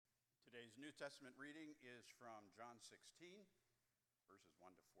Today's New Testament reading is from John 16, verses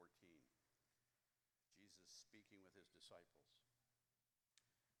 1 to 14. Jesus speaking with his disciples.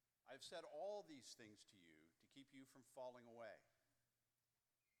 I've said all these things to you to keep you from falling away.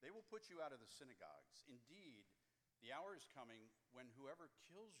 They will put you out of the synagogues. Indeed, the hour is coming when whoever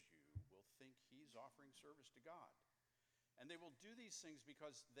kills you will think he's offering service to God. And they will do these things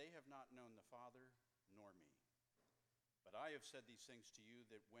because they have not known the Father nor me. But I have said these things to you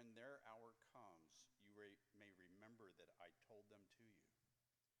that when their hour comes, you may remember that I told them to you.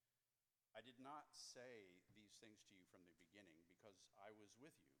 I did not say these things to you from the beginning because I was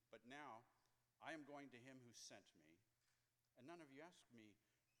with you. But now I am going to him who sent me, and none of you asked me,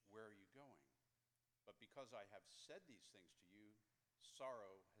 where are you going? But because I have said these things to you,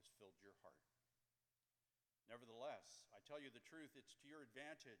 sorrow has filled your heart. Nevertheless, I tell you the truth, it's to your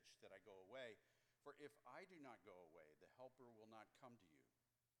advantage that I go away. For if I do not go away, the Helper will not come to you.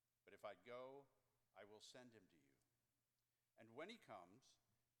 But if I go, I will send him to you. And when he comes,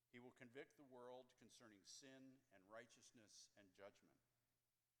 he will convict the world concerning sin and righteousness and judgment.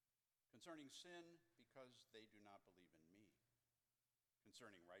 Concerning sin, because they do not believe in me.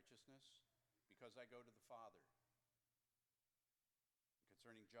 Concerning righteousness, because I go to the Father. And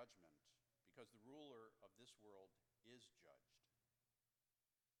concerning judgment, because the ruler of this world is judged.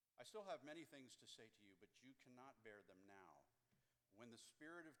 I still have many things to say to you, but you cannot bear them now. When the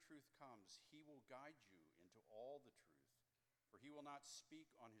Spirit of truth comes, he will guide you into all the truth. For he will not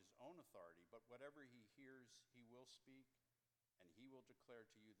speak on his own authority, but whatever he hears, he will speak, and he will declare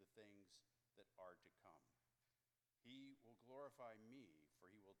to you the things that are to come. He will glorify me,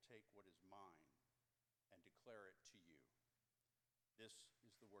 for he will take what is mine and declare it to you. This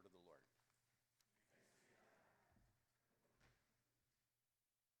is the word of the Lord.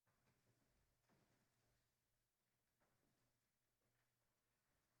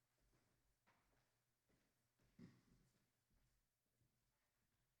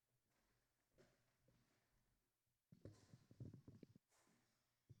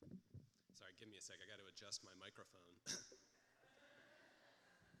 Sorry, give me a sec. I got to adjust my microphone. Had it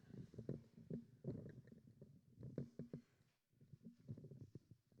perfect.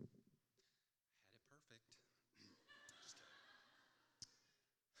 Just kidding.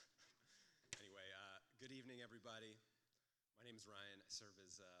 Anyway, good evening, everybody. My name is Ryan. I serve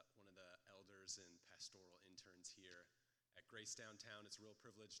as one of the elders and pastoral interns here at Grace Downtown. It's a real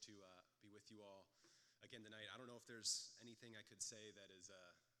privilege to be with you all again tonight. I don't know if there's anything I could say that is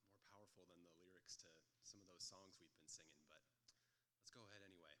more powerful than the lyrics to some of those songs we've been singing, but let's go ahead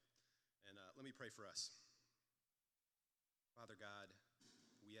anyway. And let me pray for us. Father God,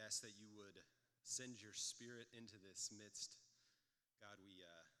 we ask that you would send your Spirit into this midst. God, we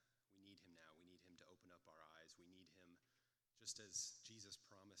need him now. We need him to open up our eyes. We need him just as Jesus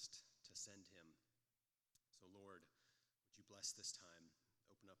promised to send him. So Lord, would you bless this time?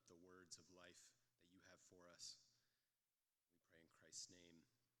 Open up the words of life that you have for us. We pray in Christ's name.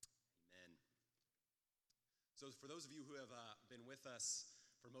 Amen. So for those of you who have been with us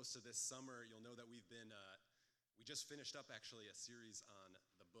for most of this summer, you'll know that we just finished up actually a series on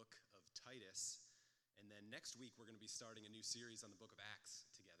the book of Titus. And then next week, we're going to be starting a new series on the book of Acts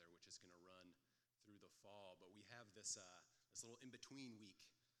together, which is going to run through the fall. But we have this little in-between week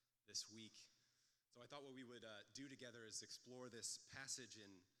this week. So I thought what we would do together is explore this passage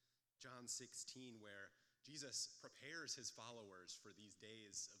in John 16 where Jesus prepares his followers for these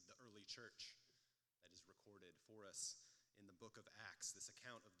days of the early church that is recorded for us in the book of Acts, this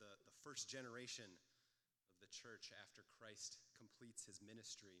account of the first generation of the church after Christ completes his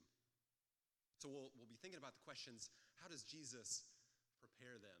ministry. So we'll be thinking about the questions, how does Jesus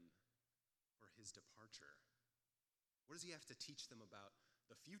prepare them for his departure? What does he have to teach them about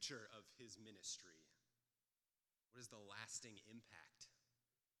the future of his ministry? What is the lasting impact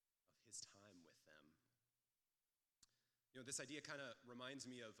of his time with them? You know, this idea kind of reminds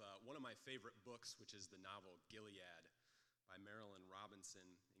me of one of my favorite books, which is the novel Gilead by Marilynne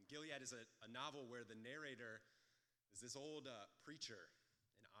Robinson. And Gilead is a novel where the narrator is this old preacher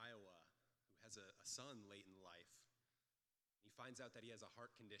in Iowa who has a son late in life. He finds out that he has a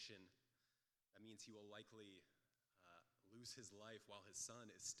heart condition. That means he will likely lose his life while his son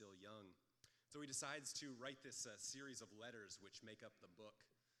is still young. So he decides to write this series of letters which make up the book.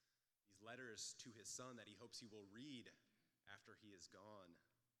 These letters to his son that he hopes he will read after he is gone,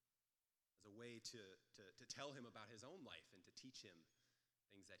 as a way to tell him about his own life and to teach him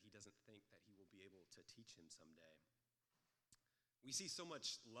things that he doesn't think that he will be able to teach him someday. We see so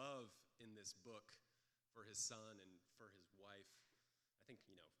much love in this book for his son and for his wife. I think,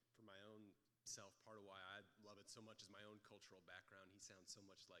 for my own himself, part of why I love it so much is my own cultural background. He sounds so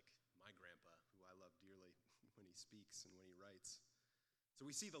much like my grandpa, who I love dearly when he speaks and when he writes. So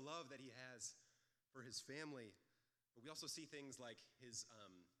we see the love that he has for his family, but we also see things like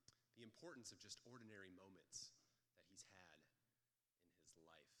the importance of just ordinary moments that he's had in his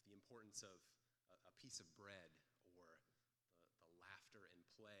life, the importance of a piece of bread or the laughter and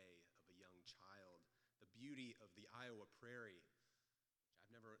play of a young child, the beauty of the Iowa prairie, which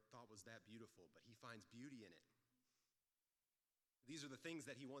I've never thought was that beautiful, but he finds beauty in it. These are the things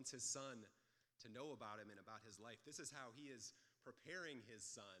that he wants his son to know about him and about his life. This is how he is preparing his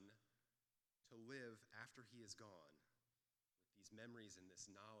son to live after he is gone, with these memories and this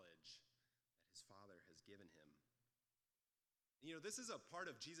knowledge that his father has given him. You know, this is a part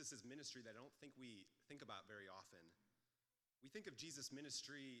of Jesus' ministry that I don't think we think about very often. We think of Jesus'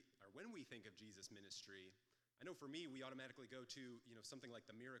 ministry, or when we think of Jesus' ministry, I know for me, we automatically go to, something like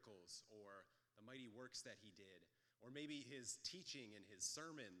the miracles or the mighty works that he did, or maybe his teaching and his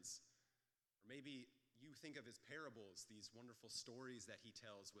sermons, or maybe you think of his parables, these wonderful stories that he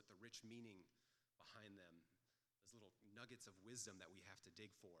tells with the rich meaning behind them, those little nuggets of wisdom that we have to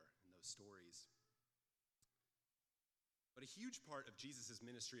dig for in those stories. But a huge part of Jesus'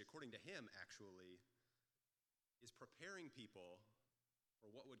 ministry, according to him, actually, is preparing people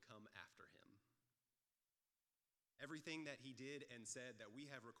for what would come after him. Everything that he did and said that we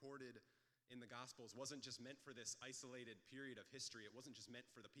have recorded in the Gospels wasn't just meant for this isolated period of history. It wasn't just meant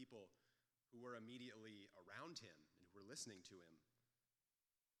for the people who were immediately around him and who were listening to him.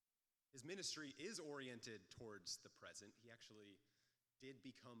 His ministry is oriented towards the present. He actually did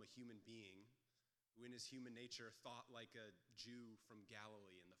become a human being who in his human nature thought like a Jew from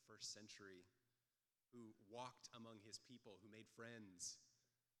Galilee in the first century, who walked among his people, who made friends.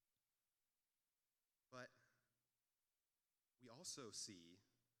 But we also see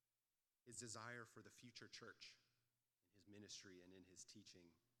his desire for the future church in his ministry and in his teaching.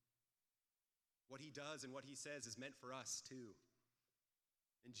 What he does and what he says is meant for us too.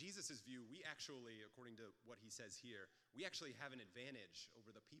 In Jesus' view, we actually, according to what he says here, we actually have an advantage over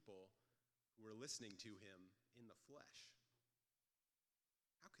the people who are listening to him in the flesh.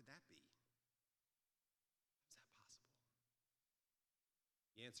 How could that be? How is that possible?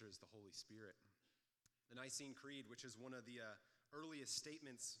 The answer is the Holy Spirit. The Nicene Creed, which is one of the earliest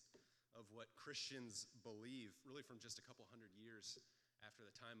statements of what Christians believe, really from just a couple hundred years after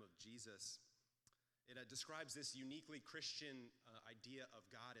the time of Jesus, it describes this uniquely Christian idea of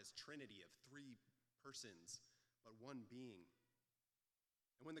God as Trinity, of three persons, but one being.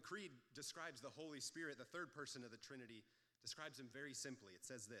 And when the Creed describes the Holy Spirit, the third person of the Trinity, describes him very simply. It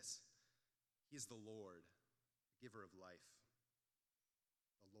says this: He is the Lord, the giver of life.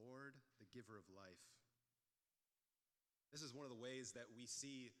 The Lord, the giver of life. This is one of the ways that we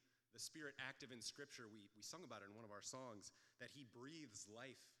see the Spirit active in Scripture. We sung about it in one of our songs, that he breathes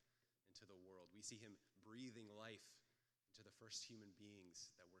life into the world. We see him breathing life into the first human beings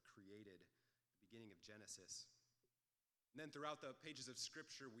that were created at the beginning of Genesis. And then throughout the pages of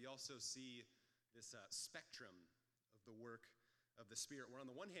Scripture, we also see this spectrum of the work of the Spirit, where on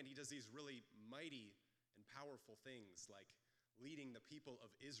the one hand, he does these really mighty and powerful things, like leading the people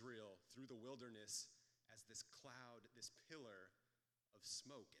of Israel through the wilderness as this cloud, this pillar of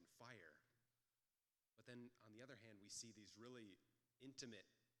smoke and fire. But then on the other hand, we see these really intimate,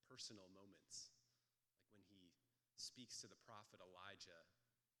 personal moments, like when he speaks to the prophet Elijah,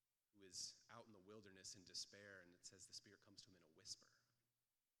 who is out in the wilderness in despair, and it says the Spirit comes to him in a whisper.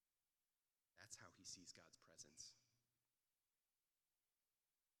 That's how he sees God's presence.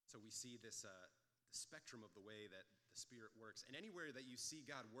 So we see this the spectrum of the way that the Spirit works. And anywhere that you see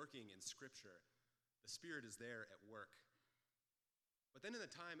God working in Scripture, the Spirit is there at work. But then in the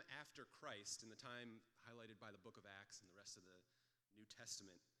time after Christ, in the time highlighted by the book of Acts and the rest of the New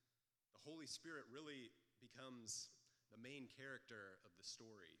Testament, the Holy Spirit really becomes the main character of the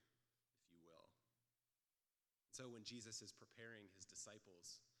story, if you will. So when Jesus is preparing his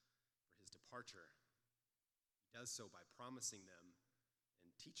disciples for his departure, he does so by promising them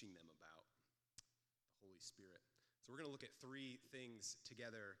and teaching them about the Holy Spirit. So we're going to look at three things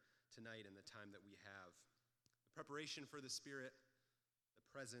together tonight in the time that we have: the preparation for the Spirit, the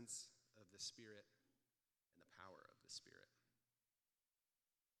presence of the Spirit, and the power of the Spirit.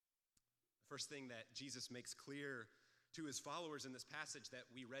 The first thing that Jesus makes clear to his followers in this passage that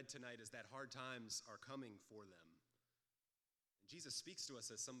we read tonight is that hard times are coming for them. And Jesus speaks to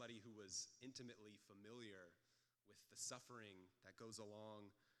us as somebody who was intimately familiar with the suffering that goes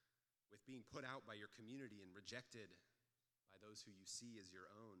along with being put out by your community and rejected by those who you see as your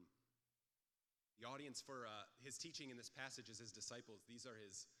own. The audience for his teaching in this passage is his disciples. These are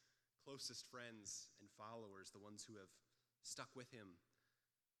his closest friends and followers, the ones who have stuck with him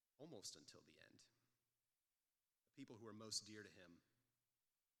almost until the end, the people who are most dear to him.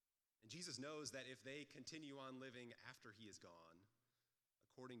 And Jesus knows that if they continue on living after he is gone,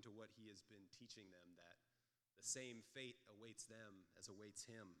 according to what he has been teaching them, that the same fate awaits them as awaits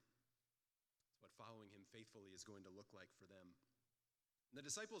him. It's what following him faithfully is going to look like for them. And the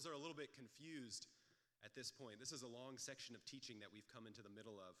disciples are a little bit confused at this point. This is a long section of teaching that we've come into the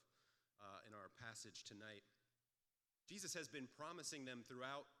middle of in our passage tonight. Jesus has been promising them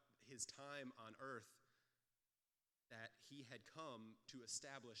throughout his time on earth that he had come to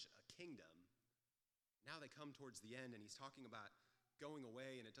establish a kingdom. Now they come towards the end, and he's talking about going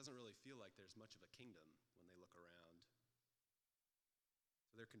away, and it doesn't really feel like there's much of a kingdom when they look around.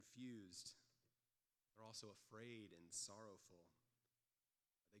 So they're confused. They're also afraid and sorrowful.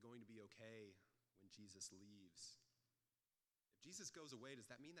 Are they going to be okay when Jesus leaves? If Jesus goes away, does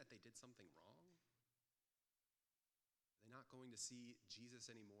that mean that they did something wrong? Are they not going to see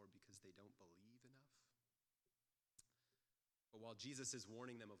Jesus anymore because they don't believe enough? But while Jesus is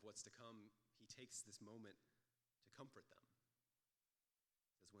warning them of what's to come, he takes this moment to comfort them.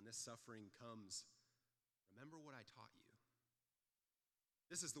 He says, when this suffering comes, remember what I taught you.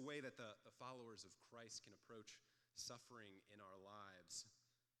 This is the way that the followers of Christ can approach suffering in our lives.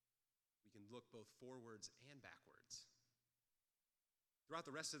 We can look both forwards and backwards. Throughout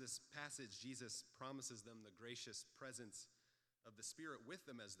the rest of this passage, Jesus promises them the gracious presence of the Spirit with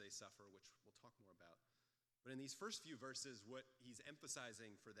them as they suffer, which we'll talk more about. But in these first few verses, what he's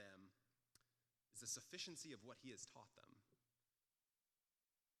emphasizing for them is the sufficiency of what he has taught them.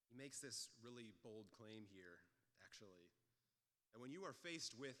 He makes this really bold claim here, actually, that when you are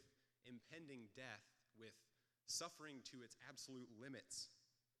faced with impending death, with suffering to its absolute limits,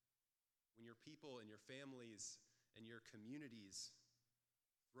 when your people and your families and your communities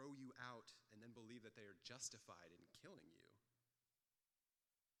throw you out and then believe that they are justified in killing you,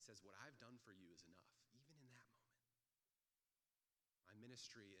 he says, what I've done for you is enough, even in that moment. My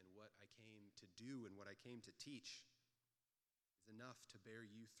ministry and what I came to do and what I came to teach is enough to bear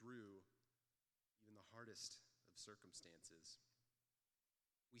you through even the hardest of circumstances.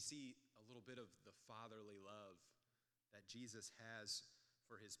 We see a little bit of the fatherly love that Jesus has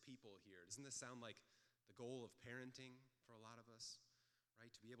for his people here. Doesn't this sound like the goal of parenting for a lot of us,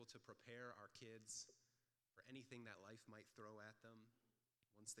 right? To be able to prepare our kids for anything that life might throw at them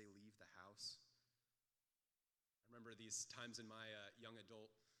once they leave the house. I remember these times in my young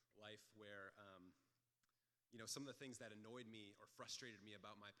adult life where, some of the things that annoyed me or frustrated me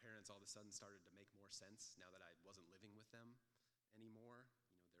about my parents all of a sudden started to make more sense now that I wasn't living with them anymore.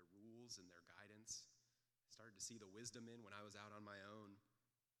 Their rules and their guidance. I started to see the wisdom in when I was out on my own.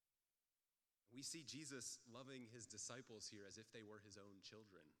 We see Jesus loving his disciples here as if they were his own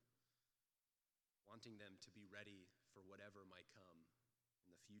children, wanting them to be ready for whatever might come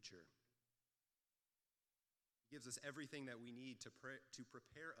in the future. He gives us everything that we need to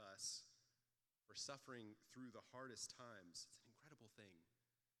prepare us for suffering through the hardest times. It's an incredible thing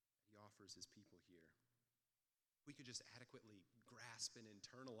that he offers his people here. If we could just adequately grasp and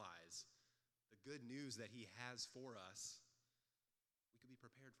internalize the good news that he has for us, we could be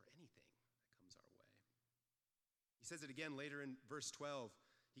prepared for anything that comes our way. He says it again later in verse 12.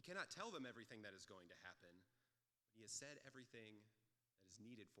 He cannot tell them everything that is going to happen, but he has said everything that is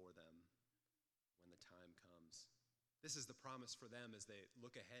needed for them when the time comes. This is the promise for them as they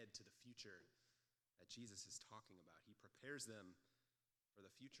look ahead to the future that Jesus is talking about. He prepares them for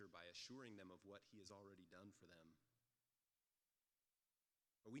the future by assuring them of what he has already done for them.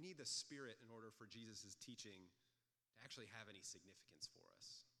 But we need the Spirit in order for Jesus' teaching to actually have any significance for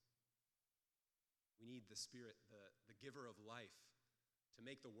us. We need the Spirit, the giver of life, to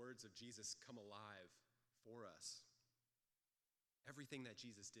make the words of Jesus come alive for us. Everything that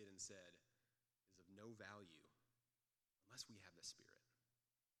Jesus did and said is of no value unless we have the Spirit.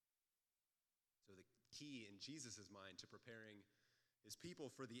 So the key in Jesus' mind to preparing his people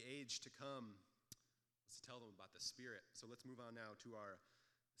for the age to come was to tell them about the Spirit. So let's move on now to our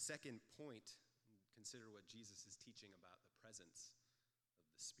second point and consider what Jesus is teaching about the presence of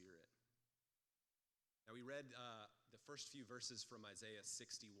the Spirit. Now we read the first few verses from Isaiah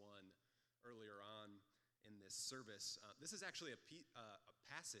 61 earlier on in this service. This is actually a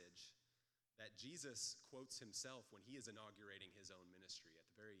passage that Jesus quotes himself when he is inaugurating his own ministry. At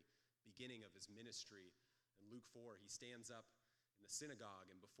the very beginning of his ministry, in Luke 4, he stands up in the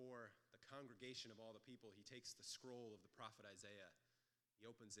synagogue, and before the congregation of all the people, he takes the scroll of the prophet Isaiah. He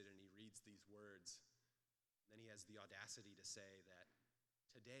opens it and he reads these words. And then he has the audacity to say that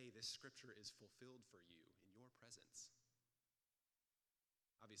today this scripture is fulfilled for you in your presence.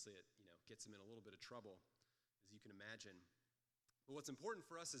 Obviously, it gets him in a little bit of trouble, as you can imagine. But what's important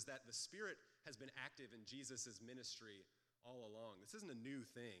for us is that the Spirit has been active in Jesus' ministry all along. This isn't a new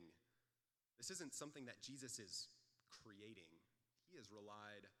thing. This isn't something that Jesus is creating. He has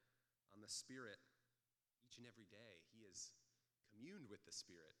relied on the Spirit each and every day. He has communed with the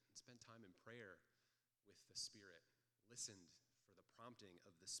Spirit and spent time in prayer with the Spirit, listened for the prompting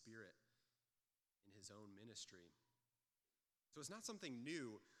of the Spirit in his own ministry. So it's not something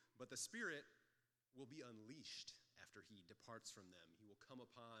new, but the Spirit will be unleashed after he departs from them. He will come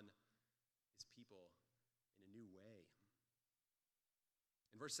upon his people in a new way.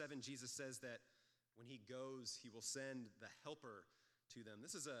 In verse 7, Jesus says that when he goes, he will send the helper to them.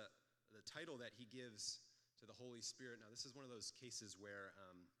 This is the title that he gives to the Holy Spirit. Now, this is one of those cases where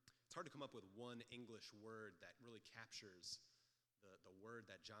it's hard to come up with one English word that really captures the word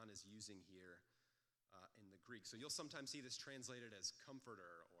that John is using here in the Greek. So you'll sometimes see this translated as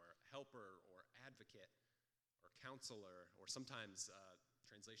comforter or helper or advocate or counselor, or sometimes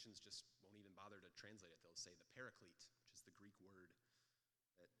translations just won't even bother to translate it. They'll say the paraclete, which is the Greek word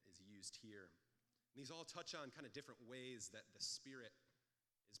that is used here. And these all touch on kind of different ways that the Spirit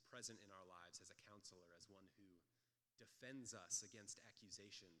is present in our lives as a counselor, as one who defends us against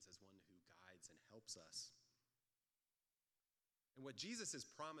accusations, as one who guides and helps us. And what Jesus is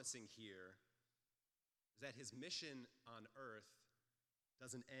promising here is that his mission on earth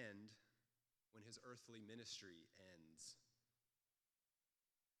doesn't end when his earthly ministry ends.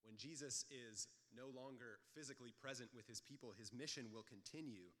 When Jesus is no longer physically present with his people, his mission will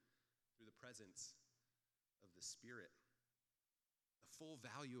continue through the presence of the Spirit. The full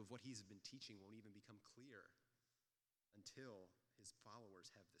value of what he's been teaching won't even become clear until his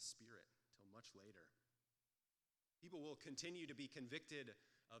followers have the Spirit, till much later. People will continue to be convicted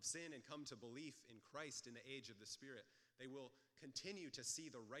of sin and come to belief in Christ in the age of the Spirit. They will continue to see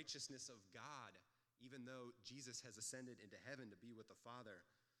the righteousness of God, even though Jesus has ascended into heaven to be with the Father.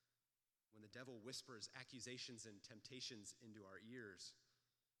 When the devil whispers accusations and temptations into our ears,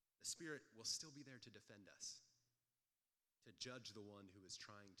 the Spirit will still be there to defend us, to judge the one who is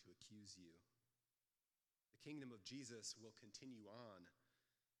trying to accuse you. The kingdom of Jesus will continue on,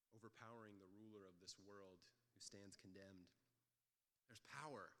 overpowering the ruler of this world who stands condemned. There's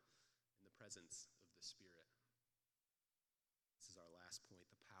power in the presence of the Spirit. This is our last point,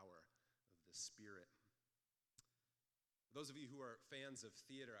 the power of the Spirit. For those of you who are fans of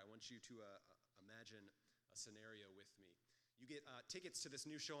theater, I want you to imagine a scenario with me. You get tickets to this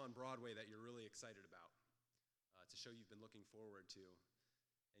new show on Broadway that you're really excited about. It's a show you've been looking forward to.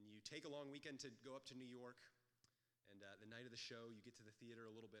 And you take a long weekend to go up to New York, and the night of the show, you get to the theater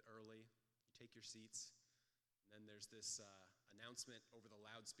a little bit early. You take your seats, and then there's this announcement over the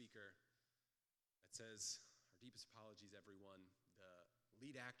loudspeaker that says, "Our deepest apologies, everyone. The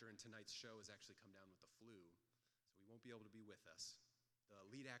lead actor in tonight's show has actually come down with the flu, so he won't be able to be with us. The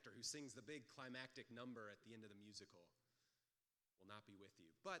lead actor who sings the big climactic number at the end of the musical will not be with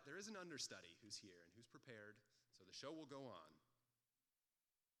you. But there is an understudy who's here and who's prepared, so the show will go on."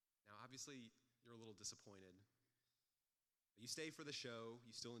 Now, obviously, you're a little disappointed, but you stay for the show,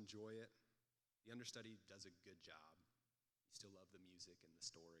 you still enjoy it. The understudy does a good job. You still love the music and the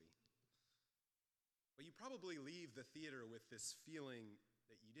story. But you probably leave the theater with this feeling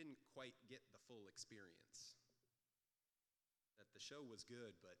that you didn't quite get the full experience. That the show was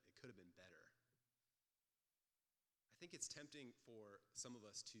good, but it could have been better. I think it's tempting for some of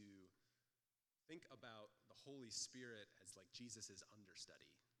us to think about the Holy Spirit as like Jesus'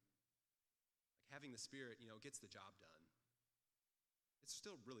 understudy. Like having the Spirit, gets the job done. It's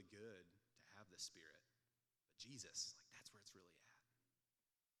still really good to have the Spirit, but Jesus, that's where it's really at.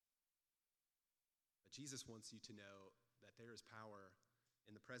 But Jesus wants you to know that there is power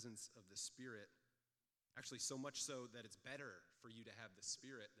in the presence of the Spirit, actually so much so that it's better for you to have the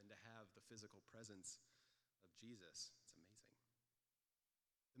Spirit than to have the physical presence of Jesus. It's amazing.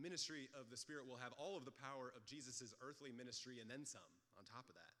 The ministry of the Spirit will have all of the power of Jesus' earthly ministry and then some on top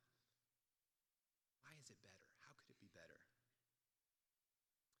of that. Why is it better? How could it be better?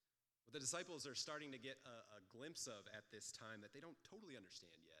 What the disciples are starting to get a glimpse of at this time that they don't totally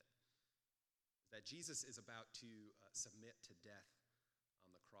understand yet is that Jesus is about to submit to death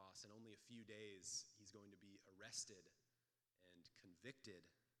on the cross. In only a few days, he's going to be arrested and convicted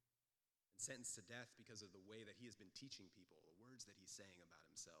and sentenced to death because of the way that he has been teaching people, the words that he's saying about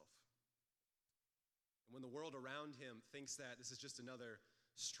himself. And when the world around him thinks that this is just another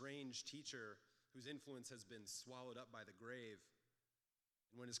strange teacher whose influence has been swallowed up by the grave,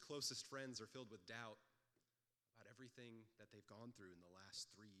 and when his closest friends are filled with doubt about everything that they've gone through in the last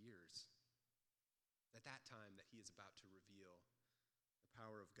 3 years, at that time that he is about to reveal the the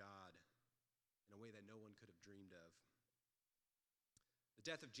power of God in a way that no one could have dreamed of. The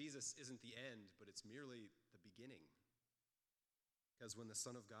death of Jesus isn't the end, but it's merely the beginning. Because when the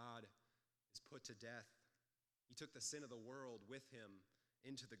Son of God is put to death, he took the sin of the world with him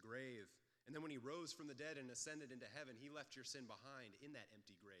into the grave. And then when he rose from the dead and ascended into heaven, he left your sin behind in that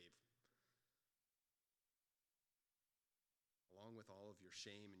empty grave, along with all of your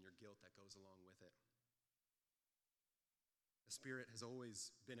shame and your guilt that goes along with it. The Spirit has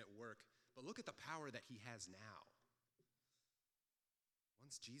always been at work, but look at the power that he has now.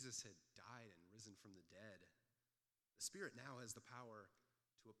 Once Jesus had died and risen from the dead, the Spirit now has the power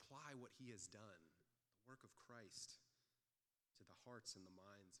to apply what he has done, the work of Christ, to the hearts and the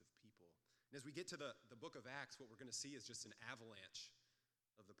minds of people. And as we get to the book of Acts, what we're going to see is just an avalanche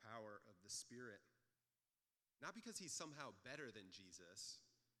of the power of the Spirit. Not because he's somehow better than Jesus,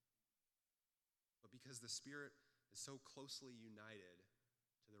 but because the Spirit is so closely united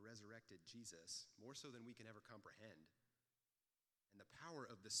to the resurrected Jesus, more so than we can ever comprehend. And the power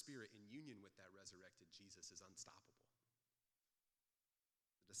of the Spirit in union with that resurrected Jesus is unstoppable.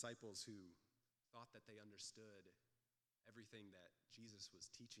 The disciples who thought that they understood everything that Jesus was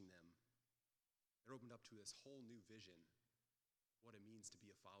teaching them, they're opened up to this whole new vision of what it means to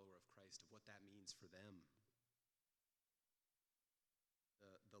be a follower of Christ, of what that means for them.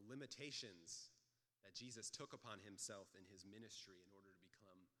 The limitations that Jesus took upon himself in his ministry in order to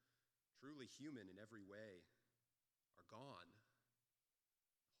become truly human in every way are gone.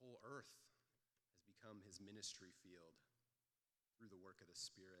 The whole earth has become his ministry field through the work of the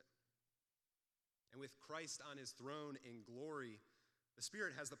Spirit. And with Christ on his throne in glory, the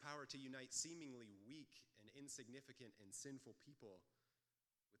Spirit has the power to unite seemingly weak and insignificant and sinful people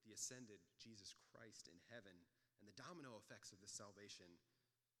with the ascended Jesus Christ in heaven. And the domino effects of this salvation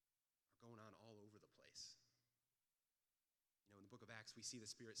are going on all over the place. You know, in the book of Acts, we see the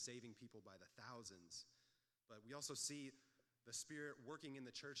Spirit saving people by the thousands, but we also see the Spirit working in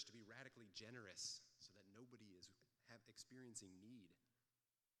the church to be radically generous so that nobody is experiencing need.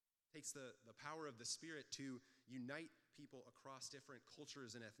 It takes the power of the Spirit to unite people across different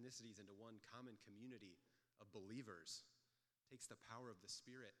cultures and ethnicities into one common community of believers. It takes the power of the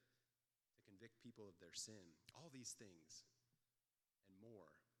Spirit to convict people of their sin. All these things and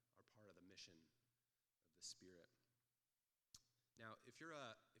more are part of the mission of the Spirit. Now, if you're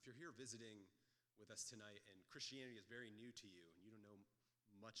here visiting with us tonight and Christianity is very new to you and you don't know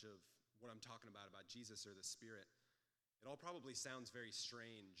much of what I'm talking about Jesus or the Spirit, it all probably sounds very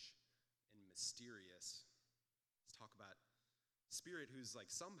strange and mysterious. Let's talk about Spirit who's like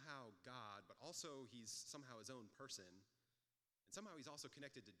somehow God, but also he's somehow his own person. And somehow he's also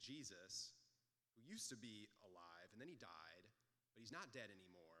connected to Jesus, who used to be alive, and then he died, but he's not dead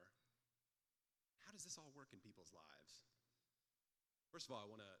anymore. How does this all work in people's lives? First of all,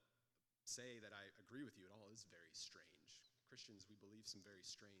 I want to say that I agree with you. It all is very strange. Christians, we believe some very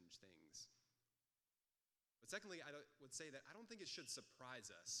strange things. But secondly, I would say that I don't think it should surprise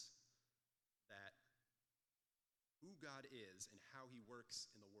us that who God is and how he works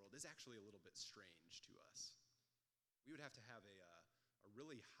in the world is actually a little bit strange to us. We would have to have a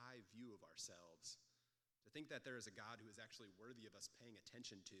really high view of ourselves to think that there is a God who is actually worthy of us paying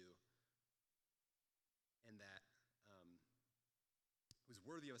attention to, and that who's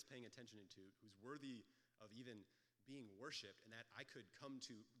worthy of us paying attention to, who's worthy of even being worshipped, and that I could come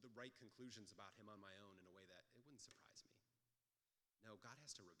to the right conclusions about him on my own in a way that it wouldn't surprise me. No, God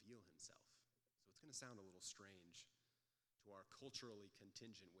has to reveal himself. So it's going to sound a little strange to our culturally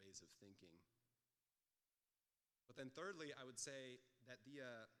contingent ways of thinking. But then thirdly, I would say that the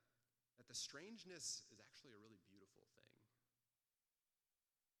strangeness is actually a really beautiful thing.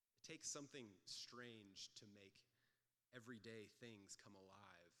 It takes something strange to make everyday things come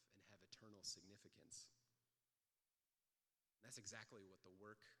alive and have eternal significance. And that's exactly what the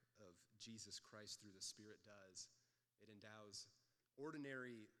work of Jesus Christ through the Spirit does. It endows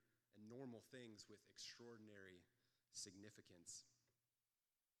ordinary and normal things with extraordinary significance.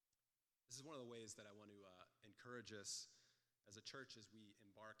 This is one of the ways that I want to encourage us as a church as we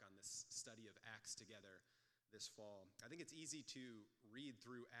embark on this study of Acts together this fall. I think it's easy to read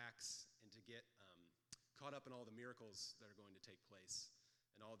through Acts and to get caught up in all the miracles that are going to take place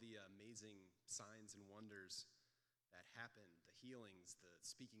and all the amazing signs and wonders that happen, the healings, the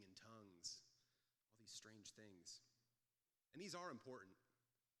speaking in tongues, all these strange things. And these are important,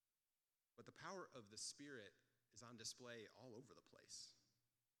 but the power of the Spirit is on display all over the place,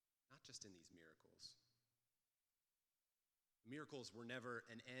 not just in these miracles. Miracles were never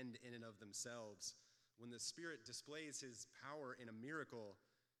an end in and of themselves. When the Spirit displays his power in a miracle,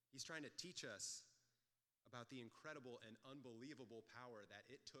 he's trying to teach us about the incredible and unbelievable power that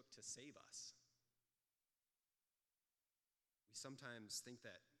it took to save us. We sometimes think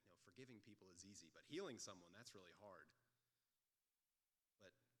that forgiving people is easy, but healing someone, that's really hard.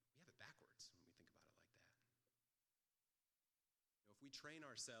 But we have it backwards when we think about it like that. If we train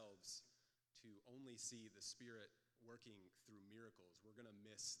ourselves to only see the Spirit working through miracles, we're going to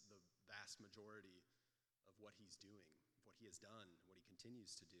miss the vast majority of what he's doing, what he has done, what he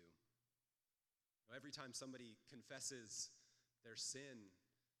continues to do. Every time somebody confesses their sin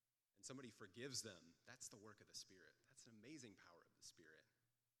and somebody forgives them, that's the work of the Spirit. That's an amazing power of the Spirit.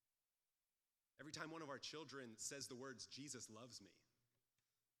 Every time one of our children says the words, "Jesus loves me,"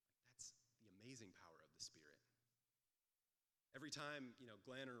 that's the amazing power of the Spirit. Every time,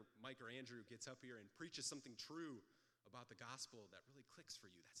 Glenn or Mike or Andrew gets up here and preaches something true about the gospel that really clicks for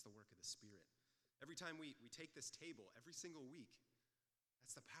you, that's the work of the Spirit. Every time we take this table, every single week,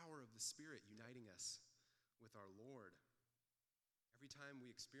 that's the power of the Spirit uniting us with our Lord. Every time we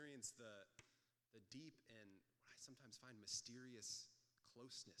experience the deep and what I sometimes find mysterious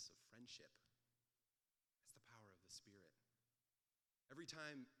closeness of friendship, that's the power of the Spirit. Every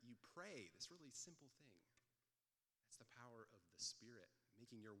time you pray, this really simple thing, that's the power of the Spirit,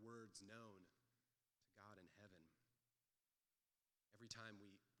 making your words known to God in heaven. Every time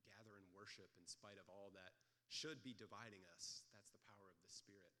we gather and worship in spite of all that should be dividing us, that's the power of the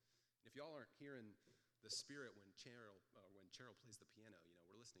Spirit. And if y'all aren't hearing the Spirit when Cheryl plays the piano,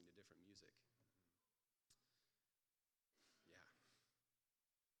 we're listening to different music. Yeah.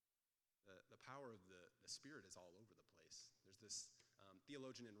 The power of the Spirit is all over the place. There's this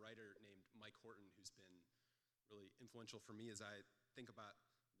theologian and writer named Mike Horton who's been really influential for me as I think about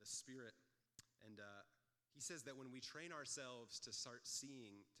the Spirit. And he says that when we train ourselves to start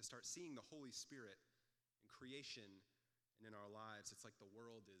seeing the Holy Spirit in creation and in our lives, it's like the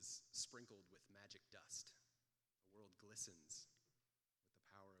world is sprinkled with magic dust. The world glistens with the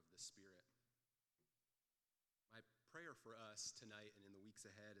power of the Spirit. My prayer for us tonight and in the weeks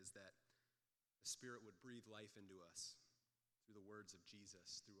ahead is that the Spirit would breathe life into us through the words of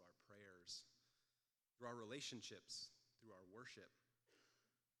Jesus, through our prayers, through our relationships, through our worship,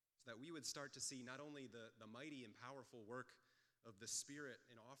 so that we would start to see not only the mighty and powerful work of the Spirit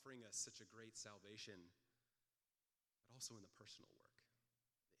in offering us such a great salvation, but also in the personal work,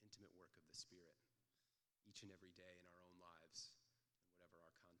 the intimate work of the Spirit, each and every day in our own lives, and whatever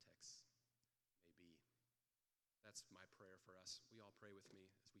our context may be. That's my prayer for us. Will you all pray with me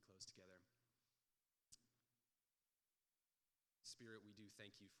as we close together? Spirit, we do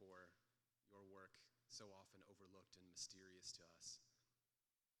thank you for your work, so often overlooked and mysterious to us.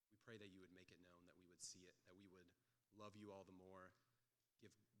 We pray that you would make it known, that we would see it, that we would love you all the more,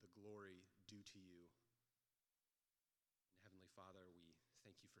 give the glory due to you. And Heavenly Father, we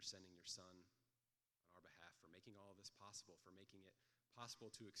thank you for sending your Son on our behalf, for making all of this possible, for making it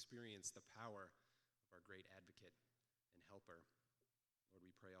possible to experience the power of our great advocate and helper. Lord,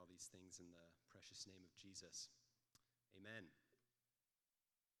 we pray all these things in the precious name of Jesus. Amen.